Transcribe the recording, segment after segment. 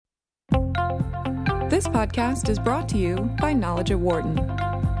This podcast is brought to you by Knowledge at Wharton.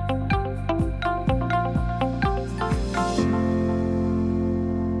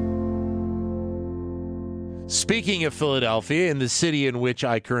 Speaking of Philadelphia, in the city in which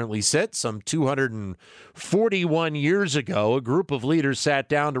I currently sit, some 241 years ago, a group of leaders sat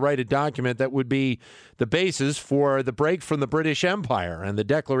down to write a document that would be the basis for the break from the British Empire. And the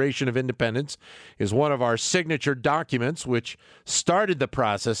Declaration of Independence is one of our signature documents, which started the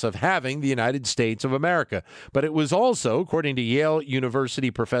process of having the United States of America. But it was also, according to Yale University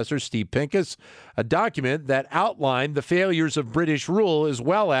professor Steve Pincus, a document that outlined the failures of British rule as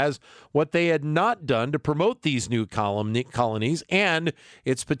well as what they had not done to promote these new colonies and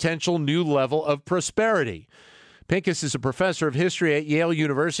its potential new level of prosperity. Pincus is a professor of history at Yale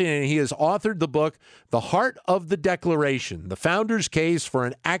University, and he has authored the book, The Heart of the Declaration, The Founders' Case for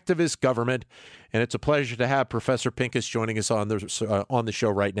an Activist Government. And it's a pleasure to have Professor Pincus joining us on the show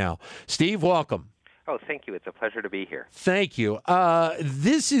right now. Steve, welcome. Oh, thank you. It's a pleasure to be here. Thank you.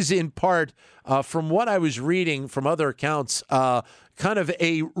 This is in part, from what I was reading from other accounts, kind of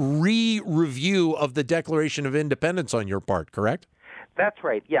a re-review of the Declaration of Independence on your part, correct? That's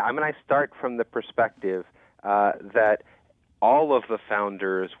right. Yeah, I mean, I start from the perspective that all of the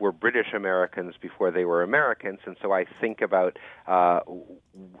founders were British Americans before they were Americans, and so I think about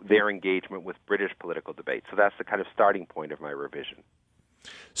their engagement with British political debate. So that's the kind of starting point of my revision.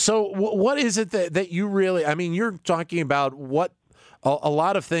 So what is it that you really, I mean, you're talking about what a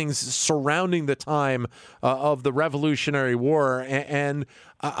lot of things surrounding the time of the Revolutionary War. And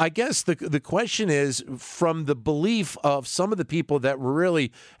I guess the question is, from the belief of some of the people that were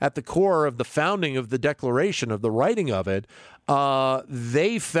really at the core of the founding of the Declaration, of the writing of it,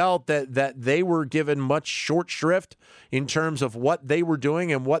 they felt that they were given much short shrift in terms of what they were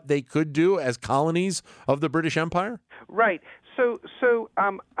doing and what they could do as colonies of the British Empire? Right. So,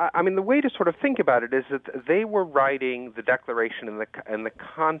 I mean, the way to sort of think about it is that they were writing the Declaration in the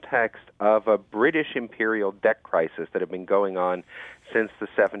context of a British imperial debt crisis that had been going on since the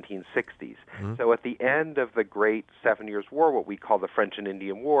 1760s. Mm-hmm. So at the end of the Great 7 Years' War, what we call the French and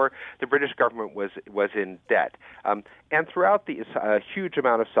Indian War, the British government was in debt. And throughout a huge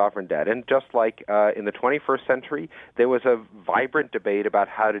amount of sovereign debt. And just like in the 21st century, there was a vibrant debate about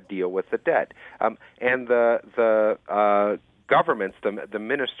how to deal with the debt. And the governments, the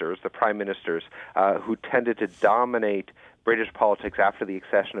ministers, the prime ministers, who tended to dominate British politics after the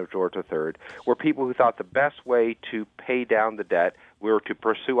accession of George III, were people who thought the best way to pay down the debt were to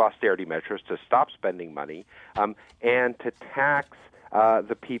pursue austerity measures, to stop spending money, and to tax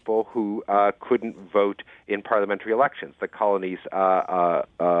the people who couldn't vote in parliamentary elections, the colonies, the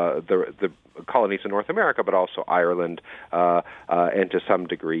colonies in North America, but also Ireland and to some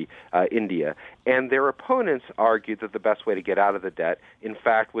degree India. And their opponents argued that the best way to get out of the debt, in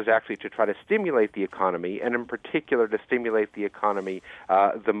fact, was actually to try to stimulate the economy, and in particular to stimulate the economy,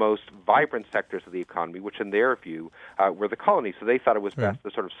 the most vibrant sectors of the economy, which in their view were the colonies. So they thought it was best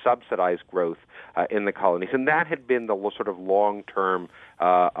to sort of subsidize growth in the colonies. And that had been the sort of long-term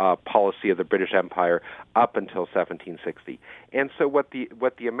policy of the British Empire up until 1760. And so what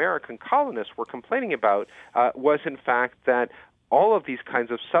the American colonists were complaining about was, in fact, that all of these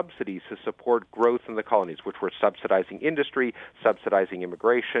kinds of subsidies to support growth in the colonies, which were subsidizing industry, subsidizing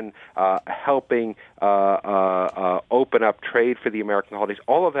immigration, helping open up trade for the American colonies,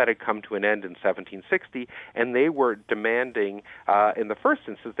 all of that had come to an end in 1760, and they were demanding, in the first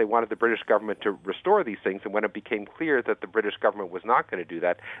instance, they wanted the British government to restore these things, and when it became clear that the British government was not going to do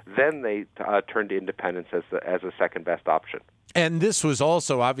that, then they turned to independence as a second best option. And this was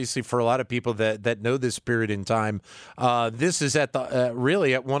also, obviously, for a lot of people that know this period in time, this is at the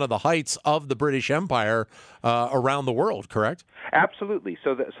really at one of the heights of the British Empire around the world, correct? Absolutely.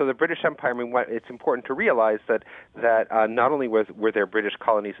 So the British Empire, I mean, it's important to realize that not only were there British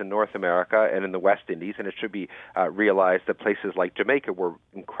colonies in North America and in the West Indies, and it should be realized that places like Jamaica were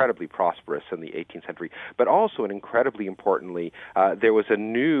incredibly prosperous in the 18th century, but also, and incredibly importantly, there was a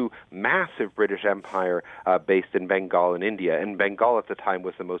new massive British Empire based in Bengal and India. And Bengal at the time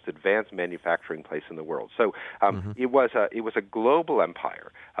was the most advanced manufacturing place in the world. So it was a global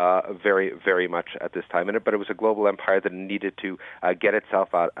empire, very, very much at this time. But it was a global empire that needed to get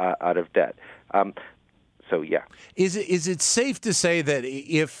itself out of debt. So yeah, is it safe to say that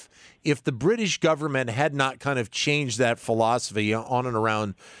if the British government had not kind of changed that philosophy on and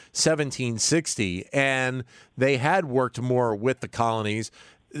around 1760, and they had worked more with the colonies,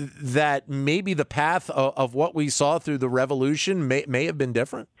 that maybe the path of what we saw through the revolution may have been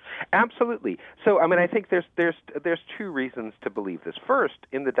different? Absolutely. So, I mean, I think there's two reasons to believe this. First,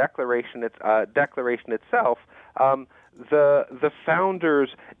 in the Declaration itself, the founders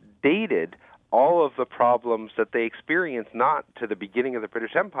dated all of the problems that they experienced, not to the beginning of the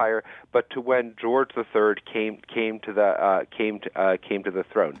British Empire, but to when George III came to the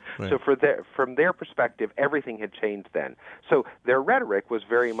throne. Right. So from their perspective, everything had changed then. So their rhetoric was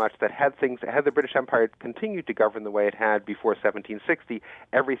very much that had the British Empire continued to govern the way it had before 1760,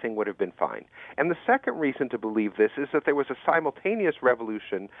 everything would have been fine. And the second reason to believe this is that there was a simultaneous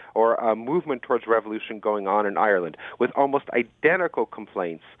revolution or a movement towards revolution going on in Ireland with almost identical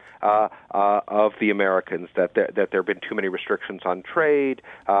complaints of the Americans that there had been too many restrictions on trade,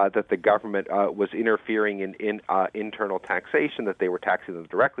 that the government was interfering in internal taxation, that they were taxing them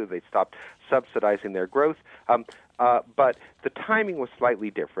directly, they'd stopped subsidizing their growth. But the timing was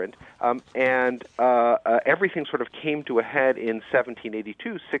slightly different, and everything sort of came to a head in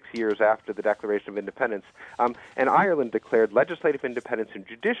 1782, 6 years after the Declaration of Independence. And Ireland declared legislative independence and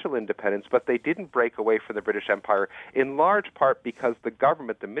judicial independence, but they didn't break away from the British Empire, in large part because the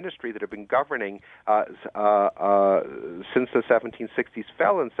government, the ministry that had been governing since the 1760s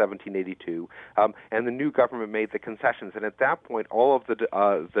fell in 1782, and the new government made the concessions. And at that point, all of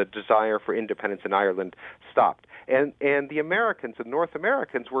the desire for independence in Ireland stopped. And the Americans, the North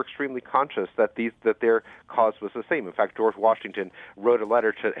Americans, were extremely conscious that their cause was the same. In fact, George Washington wrote a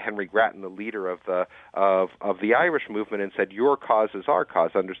letter to Henry Grattan, the leader of the Irish movement, and said, "Your cause is our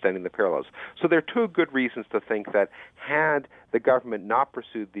cause," understanding the parallels. So there are two good reasons to think that had the government not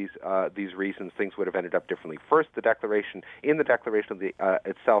pursued these reasons, things would have ended up differently. First, in the Declaration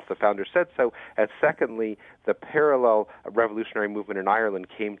itself, the founders said so. And secondly, the parallel revolutionary movement in Ireland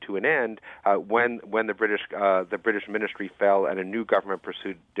came to an end when the British ministry fell and a new government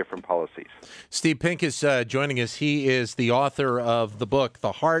pursued different policies. Steve Pink is joining us. He is the author of the book,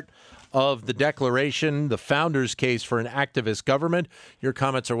 The Heart of the Declaration, the Founders' Case for an Activist Government. Your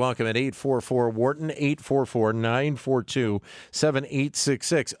comments are welcome at 844-WHARTON,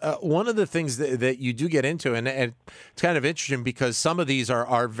 844-942-7866. One of the things that you do get into, and it's kind of interesting because some of these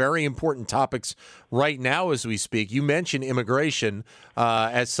are very important topics right now as we speak. You mentioned immigration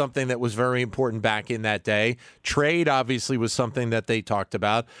as something that was very important back in that day. Trade, obviously, was something that they talked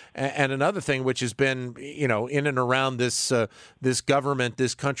about. And another thing which has been, in and around this government,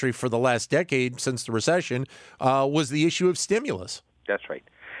 this country for the last decade since the recession was the issue of stimulus. That's right.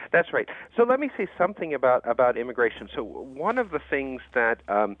 That's right. So let me say something about immigration. So one of the things that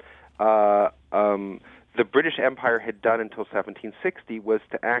the British Empire had done until 1760 was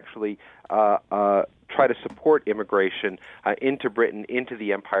to actually try to support immigration into Britain, into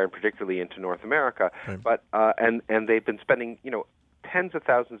the empire, and particularly into North America. Right. But and they've been spending tens of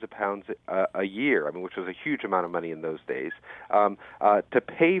thousands of pounds a year, which was a huge amount of money in those days, to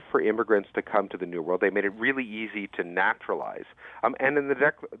pay for immigrants to come to the New World. They made it really easy to naturalize. And in the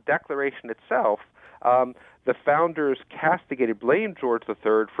Declaration itself, the founders blamed George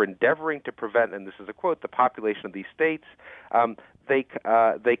III for endeavoring to prevent, and this is a quote, the population of these states. They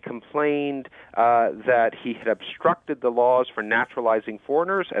complained that he had obstructed the laws for naturalizing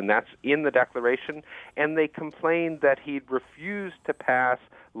foreigners, and that's in the Declaration. And they complained that he'd refused to pass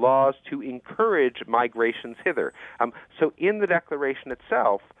laws to encourage migrations hither. So in the Declaration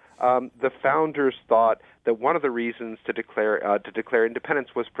itself, the founders thought that one of the reasons to declare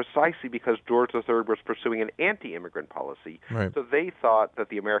independence was precisely because George III was pursuing an anti-immigrant policy. Right. So they thought that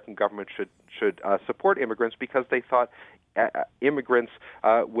the American government should support immigrants because they thought immigrants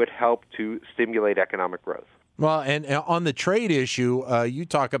would help to stimulate economic growth. Well, and on the trade issue, you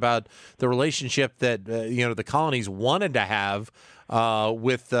talk about the relationship that the colonies wanted to have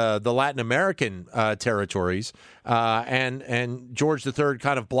with the Latin American territories, and George III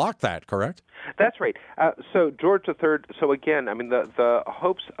kind of blocked that, correct? That's right. So George III. So again, the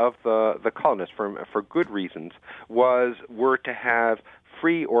hopes of the colonists, for good reasons, were to have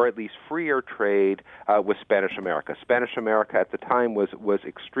free or at least freer trade with Spanish America. Spanish America at the time was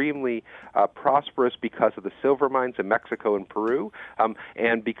extremely prosperous because of the silver mines in Mexico and Peru,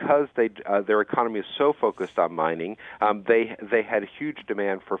 and because their economy is so focused on mining, they had a huge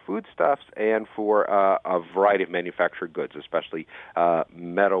demand for foodstuffs and for a variety of manufactured goods, especially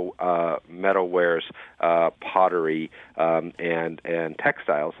metalwares, pottery, and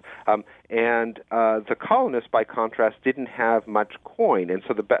textiles. And the colonists, by contrast, didn't have much coin, and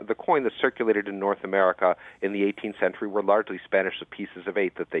so the coin that circulated in North America in the 18th century were largely Spanish pieces of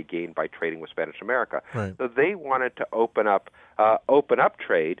 8 that they gained by trading with Spanish America. Right. So they wanted to open up open up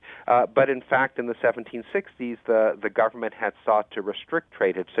trade. But in fact, in the 1760s, the government had sought to restrict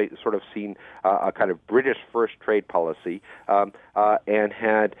trade, had sort of seen a kind of British first trade policy, and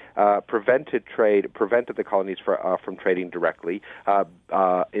had prevented the colonies from trading directly,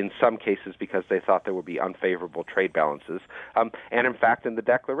 in some cases because they thought there would be unfavorable trade balances. And in fact, in the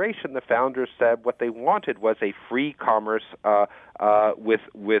Declaration, the founders said what they wanted was a free commerce with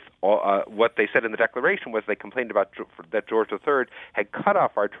what they said in the Declaration was they complained about that George III had cut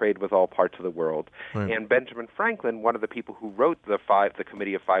off our trade with all parts of the world. Right. And Benjamin Franklin, one of the people who wrote the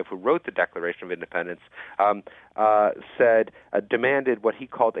Committee of Five, who wrote the Declaration of Independence, demanded what he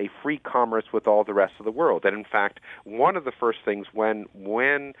called a free commerce with all the rest of the world. And in fact, one of the first things when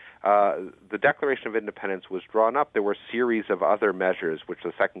the Declaration of Independence was drawn up, there were a series of other measures which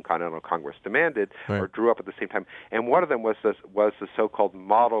the Second Continental Congress demanded or drew up at the same time. And one of them was the so-called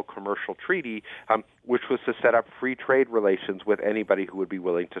Model Commercial Treaty, which was to set up free trade relations with anybody who would be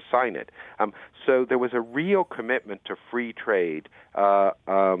willing to sign it. So there was a real commitment to free trade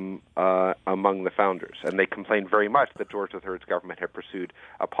among the founders, and they complained very much that George III's government had pursued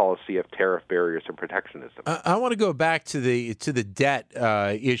a policy of tariff barriers and protectionism. I want to go back to the debt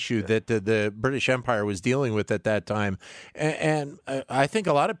issue that the British Empire was dealing with at that time, and I think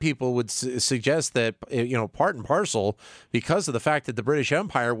a lot of people would suggest that part and parcel, because of the fact that the British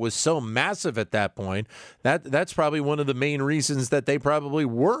Empire was so massive at that point, that's probably one of the main reasons that they probably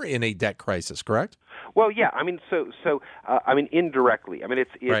were in a debt crisis. Correct? Well, yeah. I mean, indirectly. I mean,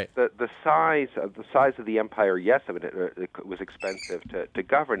 it's right. the size of the empire. Yes, I mean, it was expensive to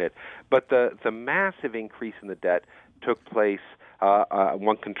govern it, but the massive increase in the debt took place.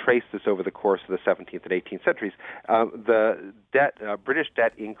 One can trace this over the course of the 17th and 18th centuries. The British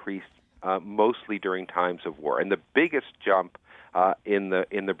debt increased mostly during times of war, and the biggest jump in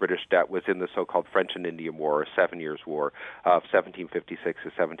the British debt was in the so-called French and Indian War, or 7 Years' War of 1756 to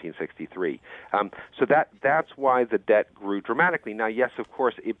 1763. So that's why the debt grew dramatically. Now, yes, of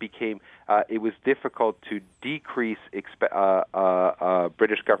course, it was difficult to decrease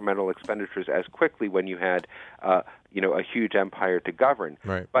British governmental expenditures as quickly when you had a huge empire to govern.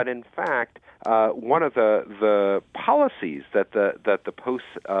 Right. But in fact, one of the policies that the post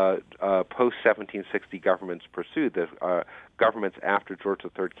 1760 governments pursued, the governments after George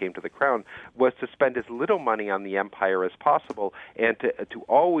III came to the crown, was to spend as little money on the empire as possible, and to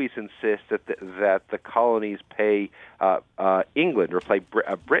always insist that the colonies pay England or pay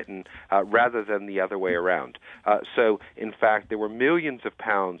Britain rather than the other way around. So, in fact, there were millions of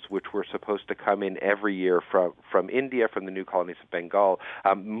pounds which were supposed to come in every year from India, from the new colonies of Bengal.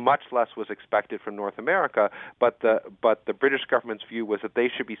 Much less was expected from North America, but the British government's view was that they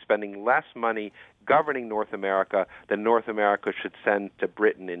should be spending less money governing North America than North America should send to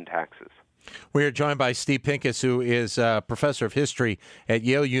Britain in taxes. We are joined by Steve Pincus, who is a professor of history at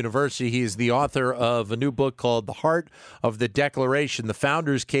Yale University. He is the author of a new book called The Heart of the Declaration, The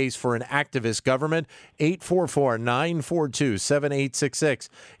Founders' Case for an Activist Government, 844-942-7866.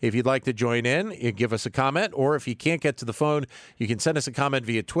 If you'd like to join in, you give us a comment, or if you can't get to the phone, you can send us a comment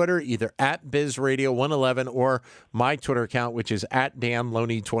via Twitter, either at BizRadio111 or my Twitter account, which is at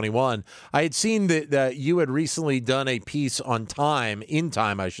DanLoney21. I had seen that you had recently done a piece on Time,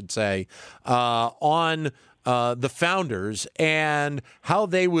 on the founders and how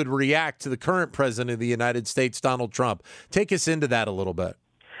they would react to the current president of the United States, Donald Trump. Take us into that a little bit.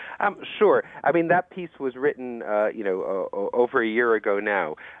 Sure. I mean, that piece was written, over a year ago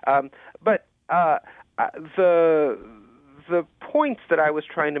now. But the points that I was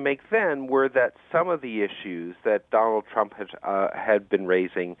trying to make then were that some of the issues that Donald Trump had been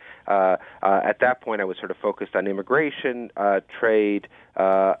raising, at that point I was sort of focused on immigration, trade,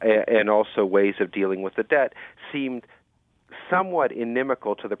 and also ways of dealing with the debt, seemed somewhat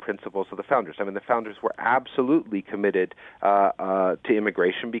inimical to the principles of the founders. I mean, the founders were absolutely committed to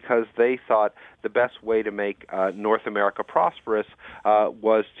immigration because they thought the best way to make North America prosperous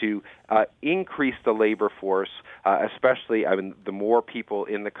was to increase the labor force, especially, I mean, the more people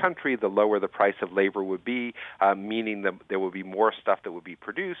in the country, the lower the price of labor would be, meaning that there would be more stuff that would be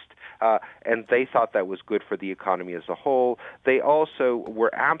produced, and they thought that was good for the economy as a whole. They also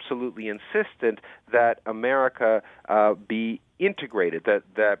were absolutely insistent that America be integrated,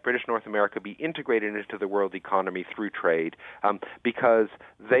 that British North America be integrated into the world economy through trade, because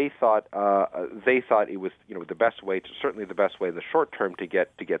they thought it was the best way, certainly the best way in the short term to get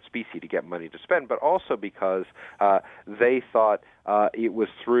specie, to get money to spend, but also because they thought it was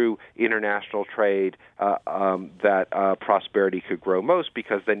through international trade that prosperity could grow most,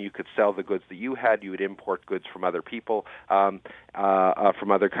 because then you could sell the goods that you had. You would import goods from other people, from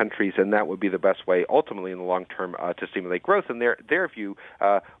other countries, and that would be the best way, ultimately, in the long term, to stimulate growth. And their view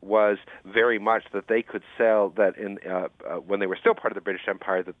was very much that they could sell that when they were still part of the British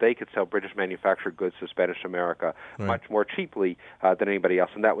Empire, that they could sell British manufactured goods to Spanish America much more cheaply than anybody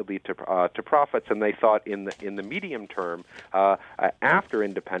else, and that would lead to profits. And they thought in the medium term, after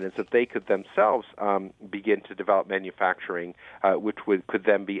independence, that they could themselves begin to develop manufacturing, which could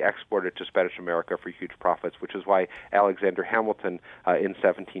then be exported to Spanish America for huge profits, which is why Alexander Hamilton in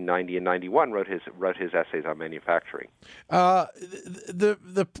 1790 and 91 wrote his essays on manufacturing.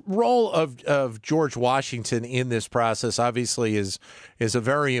 The role of George Washington in this process obviously is a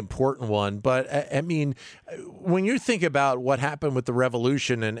very important one. But I mean, when you think about what happened with the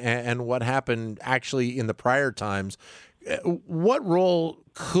Revolution and what happened actually in the prior times, what role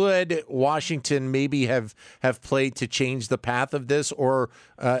could Washington maybe have played to change the path of this? Or,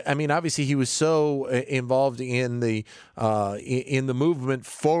 I mean, obviously he was so involved in the movement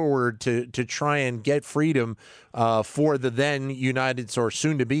forward to try and get freedom for the then United or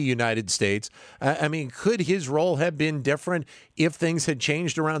soon to be United States. I mean, could his role have been different if things had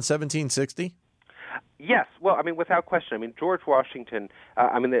changed around 1760? Yes. Well, I mean, without question. I mean, George Washington.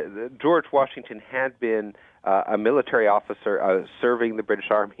 George Washington had been a military officer serving the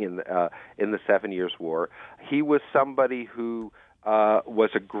British Army in the 7 Years' War. He was somebody who was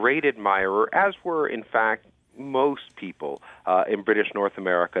a great admirer, as were, in fact, most people in British North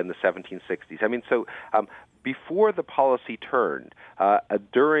America in the 1760s. I mean, so before the policy turned,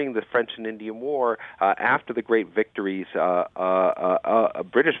 during the French and Indian War, after the great victories,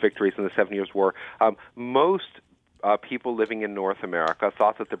 British victories in the 7 Years' War, most people living in North America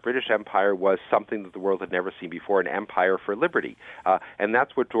thought that the British Empire was something that the world had never seen before, an empire for liberty. And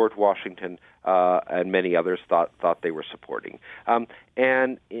that's what George Washington and many others thought they were supporting.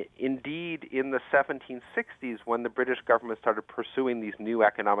 And indeed, in the 1760s, when the British government started pursuing these new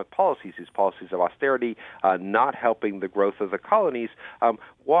economic policies, these policies of austerity, not helping the growth of the colonies,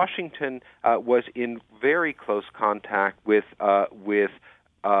 Washington was in very close contact with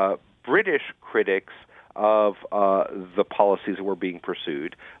British critics of the policies that were being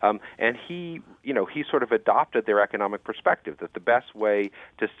pursued, and he sort of adopted their economic perspective that the best way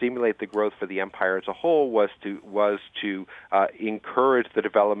to stimulate the growth for the empire as a whole was to encourage the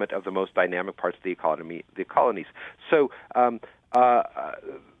development of the most dynamic parts of the economy, the colonies. So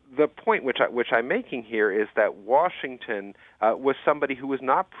the point which I'm making here is that Washington was somebody who was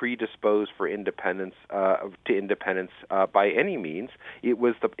not predisposed for independence by any means. It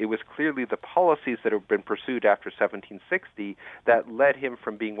was clearly the policies that have been pursued after 1760 that led him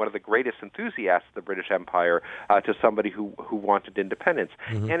from being one of the greatest enthusiasts of the British Empire to somebody who wanted independence.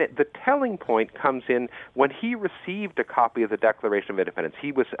 Mm-hmm. And the telling point comes in when he received a copy of the Declaration of Independence.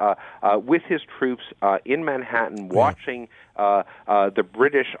 He was with his troops in Manhattan watching the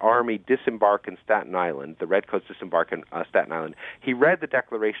British Army disembark in Staten Island, the Redcoats disembark in Staten Island. He read the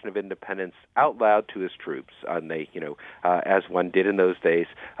Declaration of Independence out loud to his troops, and they, as one did in those days,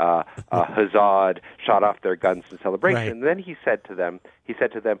 huzzaed, shot off their guns in celebration. Right. And then he said to them,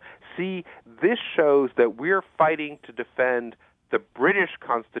 "See, this shows that we're fighting to defend the British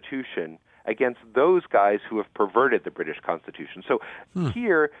Constitution against those guys who have perverted the British Constitution." So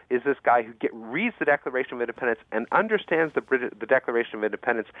here is this guy who reads the Declaration of Independence and understands the Declaration of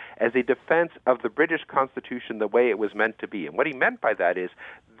Independence as a defense of the British Constitution the way it was meant to be. And what he meant by that is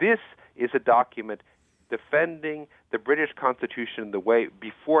this is a document defending the British Constitution the way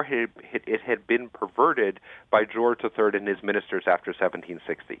before it had been perverted by George III and his ministers after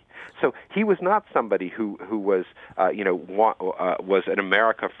 1760. So he was not somebody who was was an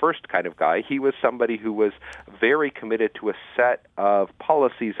America First kind of guy. He was somebody who was very committed to a set of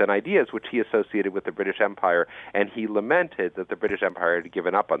policies and ideas which he associated with the British Empire, and he lamented that the British Empire had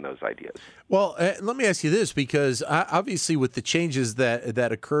given up on those ideas. Well, let me ask you this, because obviously with the changes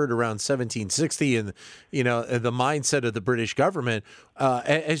that occurred around 1760 and the mindset of the British government,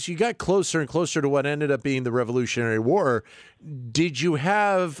 as you got closer and closer to what ended up being the Revolutionary War, did you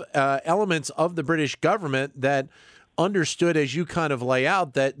have elements of the British government that understood, as you kind of lay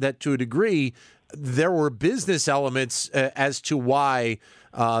out, that to a degree there were business elements as to why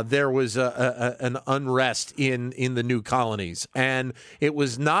there was an unrest in the new colonies, and it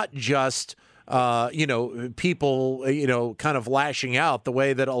was not just people, kind of lashing out the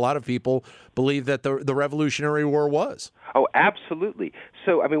way that a lot of people believe that the Revolutionary War was? Oh, absolutely.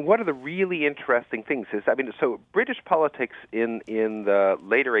 So, I mean, one of the really interesting things is, I mean, so British politics in the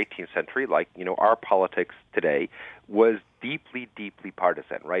later 18th century, like, our politics today, was deeply, deeply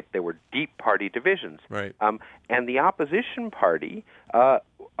partisan, right? There were deep party divisions. Right. And the opposition party,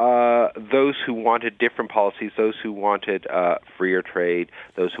 those who wanted different policies, those who wanted freer trade,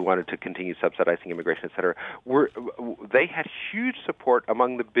 those who wanted to continue subsidizing immigration, et cetera, they had huge support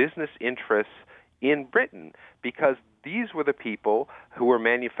among the business interests in Britain, because these were the people who were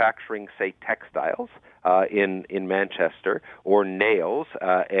manufacturing, say, textiles in Manchester, or nails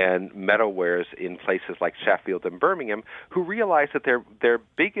and metalwares in places like Sheffield and Birmingham, who realized that their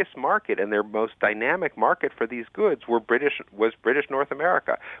biggest market and their most dynamic market for these goods was British North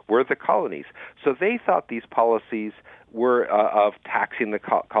America, were the colonies. So they thought these policies were of taxing the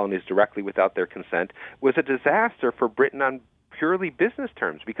colonies directly without their consent was a disaster for Britain on purely business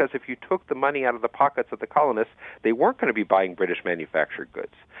terms, because if you took the money out of the pockets of the colonists, they weren't going to be buying British manufactured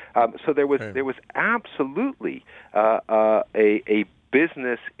goods. So there was absolutely a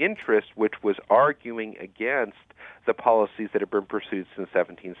business interest which was arguing against the policies that had been pursued since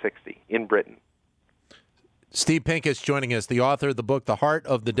 1760 in Britain. Steve Pincus joining us, the author of the book, The Heart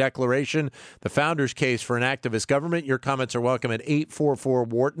of the Declaration, The Founder's Case for an Activist Government. Your comments are welcome at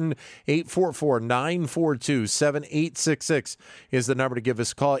 844-WHARTON, 844-942-7866 is the number to give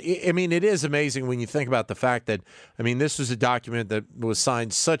us a call. I mean, it is amazing when you think about the fact that, I mean, this was a document that was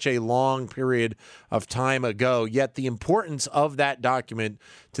signed such a long period of time ago, yet the importance of that document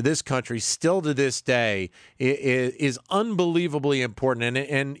to this country still to this day is unbelievably important.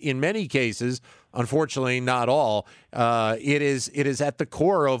 And in many cases, unfortunately, not all. It is at the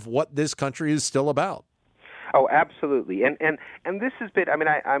core of what this country is still about. Oh, absolutely, and this has been.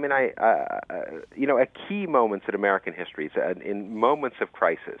 At key moments in American history, in moments of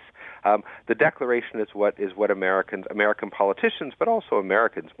crisis, the Declaration is what American politicians, but also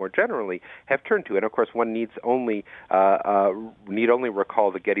Americans more generally, have turned to. And of course, one need only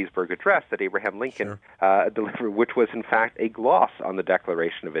recall the Gettysburg Address that Abraham Lincoln delivered, which was in fact a gloss on the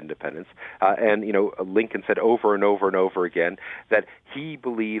Declaration of Independence. And Lincoln said over and over and over again that he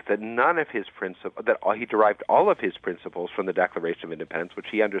believed that none of his principles, that he derived all of his principles from the Declaration of Independence, which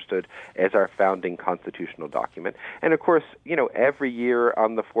he understood as our founding constitutional document. And of course, every year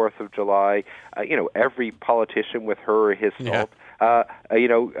on the 4th of July, every politician with her or his salt,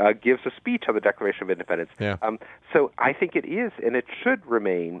 gives a speech on the Declaration of Independence. Yeah. So I think it is, and it should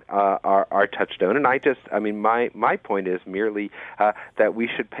remain our touchstone. And my point is merely that we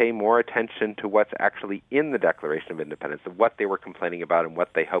should pay more attention to what's actually in the Declaration of Independence, of what they were complaining about and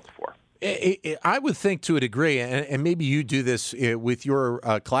what they hoped for. I would think to a degree, and maybe you do this with your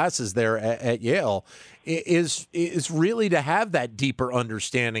classes there at Yale, is really to have that deeper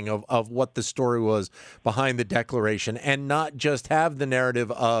understanding of what the story was behind the Declaration, and not just have the narrative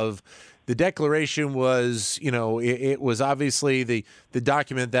of the Declaration was, it was obviously the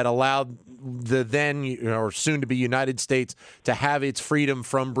document that allowed the then or soon to be United States to have its freedom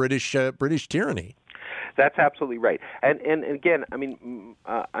from British tyranny. That's absolutely right. And again,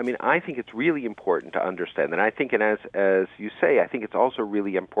 I think it's really important to understand, and I think, and as you say, I think it's also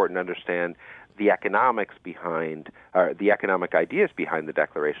really important to understand the economics behind, the economic ideas behind the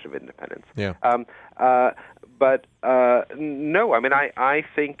Declaration of Independence. Yeah. But no, I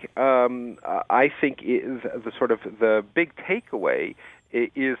think the sort of the big takeaway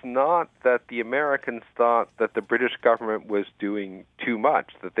is not that the Americans thought that the British government was doing too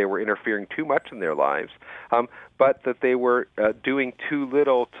much, that they were interfering too much in their lives, but that they were doing too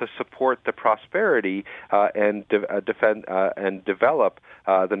little to support the prosperity and defend and develop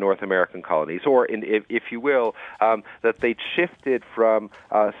the North American colonies, or if you will, that they'd shifted from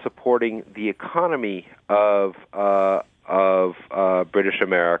supporting the economy of British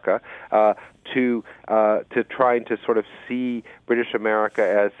America to trying to sort of see British America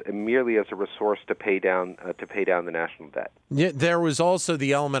as merely as a resource to pay down the national debt. Yeah, there was also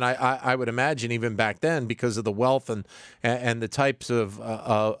the element I would imagine even back then, because of the wealth and the types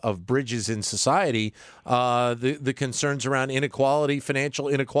of bridges in society, the concerns around inequality, financial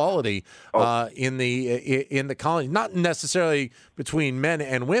inequality in the colony, not necessarily between men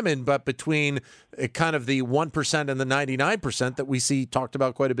and women, but between kind of the 1% and the 99% that we see talked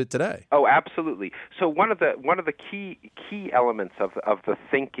about quite a bit today. Oh, absolutely. So one of the key elements of the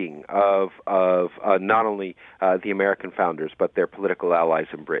thinking of not only the American founders but their political allies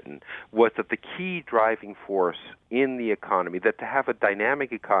in Britain was that the key driving force in the economy, that to have a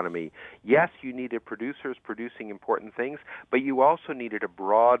dynamic economy, yes, you needed producers producing important things, but you also needed a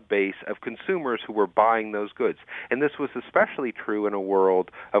broad base of consumers who were buying those goods. And this was especially true in a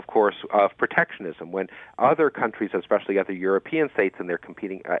world, of course, of protectionism, when other countries, especially other European states and their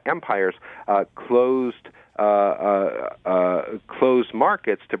competing empires, closed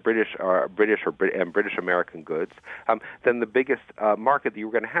markets to British American goods, then the biggest market that you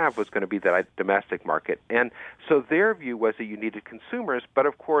were going to have was going to be the domestic market. And so their view was that you needed consumers, but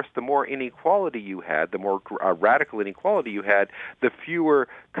of course the more inequality you had, the more radical inequality you had, the fewer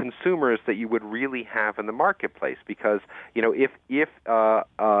consumers that you would really have in the marketplace. Because, if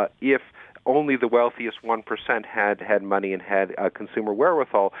only the wealthiest 1% had money and had consumer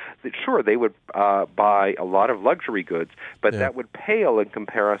wherewithal, that sure, they would buy a lot of luxury goods, but that would pale in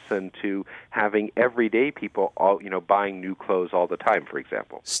comparison to having everyday people buying new clothes all the time, for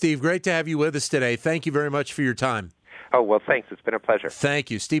example. Steve, great to have you with us today. Thank you very much for your time. Oh, well, thanks. It's been a pleasure.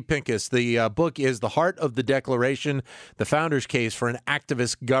 Thank you. Steve Pincus. The book is The Heart of the Declaration, The Founder's Case for an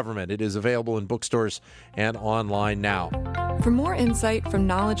Activist Government. It is available in bookstores and online now. For more insight from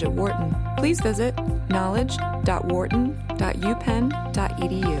Knowledge at Wharton, please visit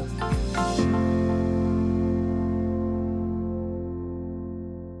knowledge.wharton.upenn.edu.